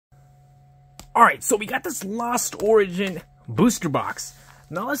Alright, so we got this Lost Origin booster box.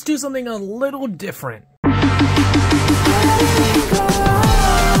 Now let's do something a little different.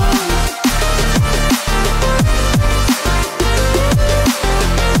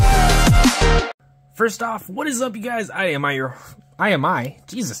 First off, what is up, you guys? I am your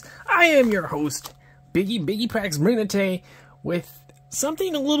host, Biggie Packs, bringing it today with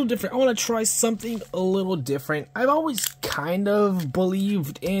something a little different. I want to try something a little different. I've always kind of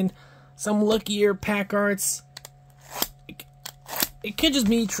believed in some luckier pack arts. It could just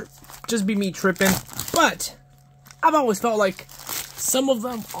be me tripping, but I've always felt like some of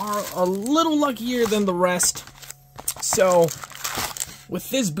them are a little luckier than the rest. So with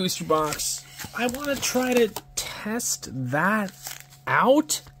this booster box, I want to try to test that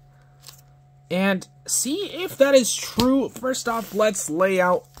out and see if that is true. First off, let's lay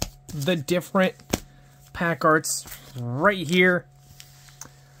out the different pack arts right here.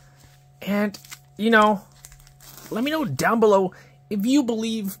 And, you know, let me know down below if you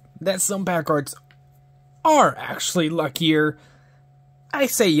believe that some pack arts are actually luckier. I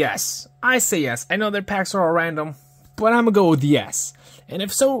say yes. I know their packs are all random, but I'm gonna go with yes. And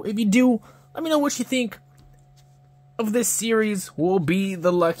if so, if you do, let me know what you think of this series will be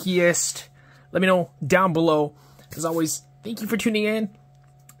the luckiest. Let me know down below. As always, thank you for tuning in.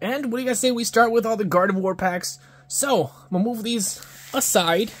 And what do you guys say we start with all the Gardevoir packs? So, I'm gonna move these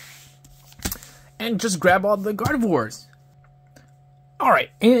aside and just grab all the Gardevoirs. Alright,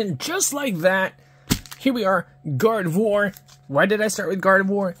 and just like that, here we are, Gardevoir. Why did I start with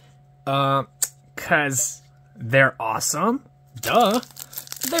Gardevoir? Cause they're awesome. Duh.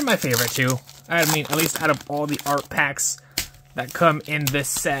 They're my favorite too. I mean, at least out of all the art packs that come in this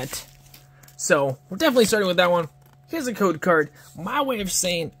set. So, we're definitely starting with that one. Here's a code card. My way of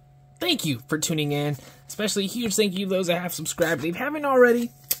saying thank you for tuning in. Especially huge thank you to those that have subscribed. If you haven't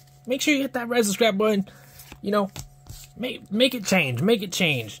already, make sure you hit that red subscribe button. You know, make it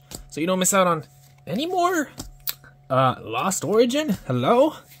change. So you don't miss out on any more Lost Origin.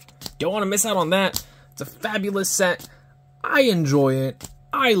 Hello? Don't want to miss out on that. It's a fabulous set. I enjoy it.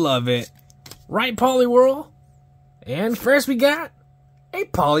 I love it. Right, Poliwhirl? And first we got a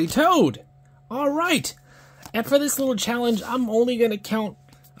Politoed. Alright. And for this little challenge, I'm only going to count...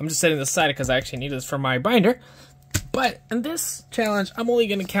 I'm just setting this aside because I actually need this for my binder. But in this challenge, I'm only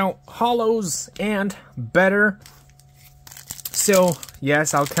going to count holos and better. So,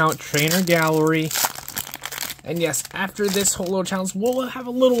 yes, I'll count Trainer Gallery. And yes, after this whole little challenge, we'll have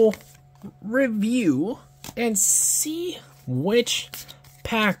a little review and see which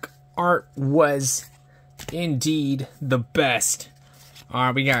pack art was indeed the best.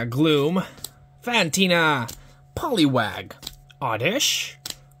 Alright, we got Gloom, Fantina, Poliwag, Oddish,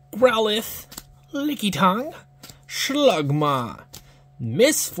 Growlithe, Lickitung, Slugma,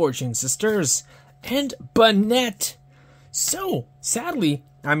 Misfortune Sisters, and Banette. So, sadly,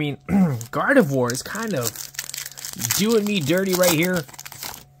 I mean, Gardevoir is kind of doing me dirty right here.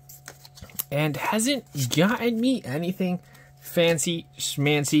 And hasn't gotten me anything fancy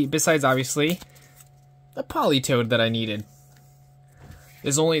schmancy, besides, obviously, the Politoed that I needed.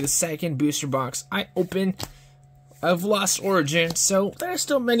 This is only the second booster box I open of Lost Origin, so there's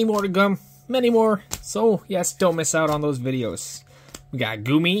still many more to come. Many more, so yes, don't miss out on those videos. We got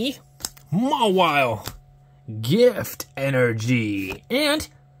Goomy, Mawile, Gift Energy, and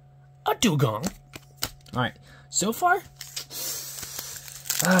a Dugong. Alright, so far,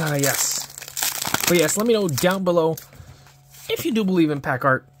 yes. But yes, let me know down below if you do believe in pack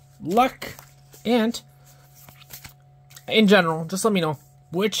art, luck, and in general, just let me know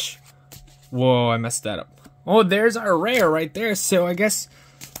which... Whoa, I messed that up. Oh, there's our rare right there, so I guess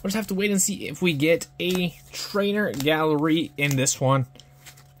we'll just have to wait and see if we get a Trainer Gallery in this one.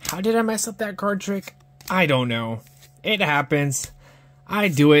 How did I mess up that card trick? I don't know. It happens. I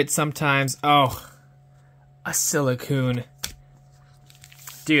do it sometimes. Oh, a Silicoon.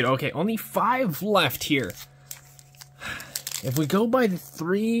 Dude, okay, only 5 left here. If we go by the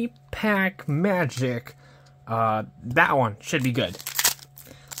 3-pack magic, that one should be good.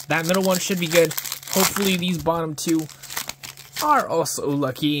 That middle one should be good. Hopefully these bottom 2 are also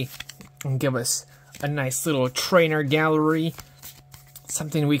lucky and give us a nice little Trainer Gallery.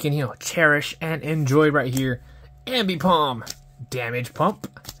 Something we can, you know, cherish and enjoy right here. Ambipom, Damage Pump,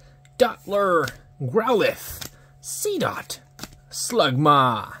 Dottler, Growlithe, Seedot,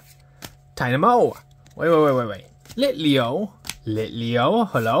 Slugma, Dynamo, wait, Litleo,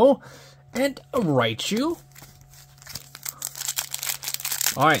 hello, and a Raichu.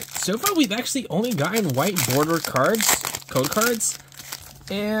 Alright, so far we've actually only gotten white border cards, code cards,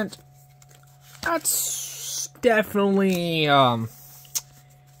 and that's definitely,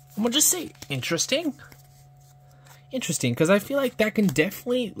 I'm gonna just say interesting. Interesting, because I feel like that can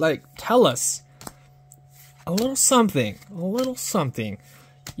definitely, like, tell us a little something. A little something.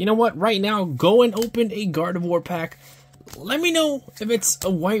 You know what? Right now, go and open a Gardevoir pack. Let me know if it's a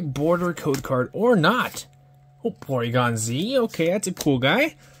white border code card or not. Oh, Porygon Z. Okay, that's a cool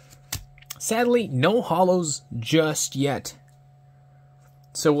guy. Sadly, no holos just yet.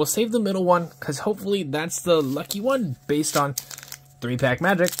 So we'll save the middle one, because hopefully that's the lucky one based on 3-pack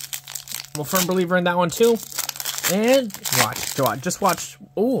magic. I'm a firm believer in that one too. And watch, just watch.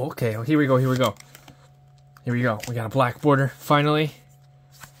 Oh, okay, here we go, here we go. Here we go, we got a black border, finally.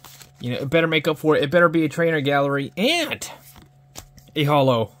 You know, it better make up for it. It better be a trainer gallery and a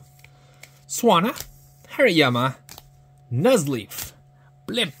holo. Swanna, Hariyama, Nuzleaf,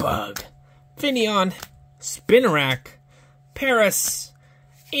 Blipbug, Finneon, Spinarak, Paris,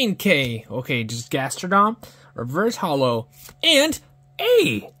 Inkay, okay, just Gastrodon, Reverse Holo, and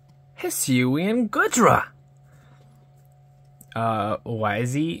a Hisuian Gudra. Why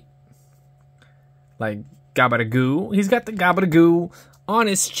is he like Gabadagoo? He's got the Gabadagoo on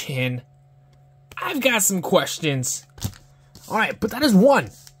his chin. I've got some questions. Alright, but that is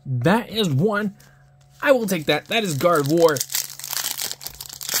one. That is one. I will take that. That is Gardevoir.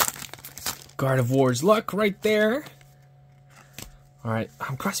 Gardevoir's luck right there. Alright,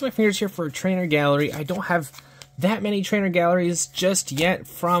 I'm crossing my fingers here for a trainer gallery. I don't have that many trainer galleries just yet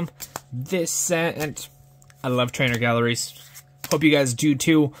from this set, and I love trainer galleries. Hope you guys do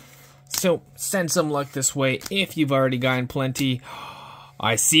too. So send some luck this way if you've already gotten plenty.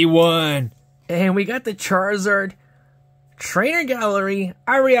 I see one. And we got the Charizard trainer gallery,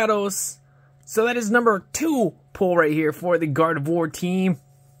 Ariados. So that is number 2 pull right here for the Gardevoir team.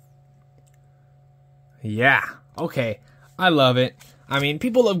 Yeah, okay. I love it. I mean,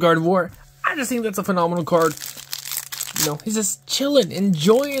 people love Gardevoir. I just think that's a phenomenal card. You know, he's just chilling,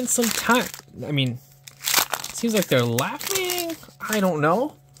 enjoying some time. I mean, it seems like they're laughing. I don't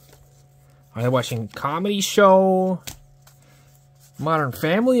know. Are they watching comedy show? Modern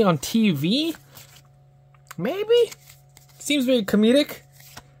Family on TV? Maybe? Seems very comedic.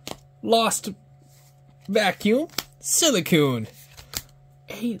 Lost Vacuum. Silicune.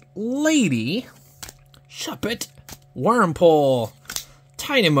 A Lady. Shuppet. Wormpole.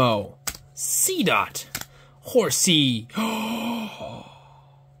 Tynamo. Seedot. Horsey.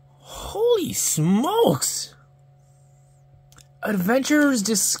 Holy smokes! Adventures,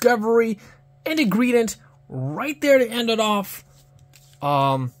 Discovery, and Ingredient right there to end it off.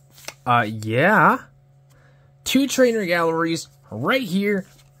 Yeah. 2 trainer galleries right here.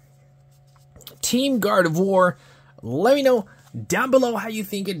 Team Gardevoir. Let me know down below how you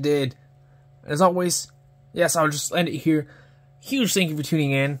think it did. As always, yes, I'll just end it here. Huge thank you for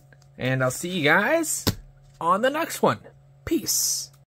tuning in, and I'll see you guys on the next one. Peace.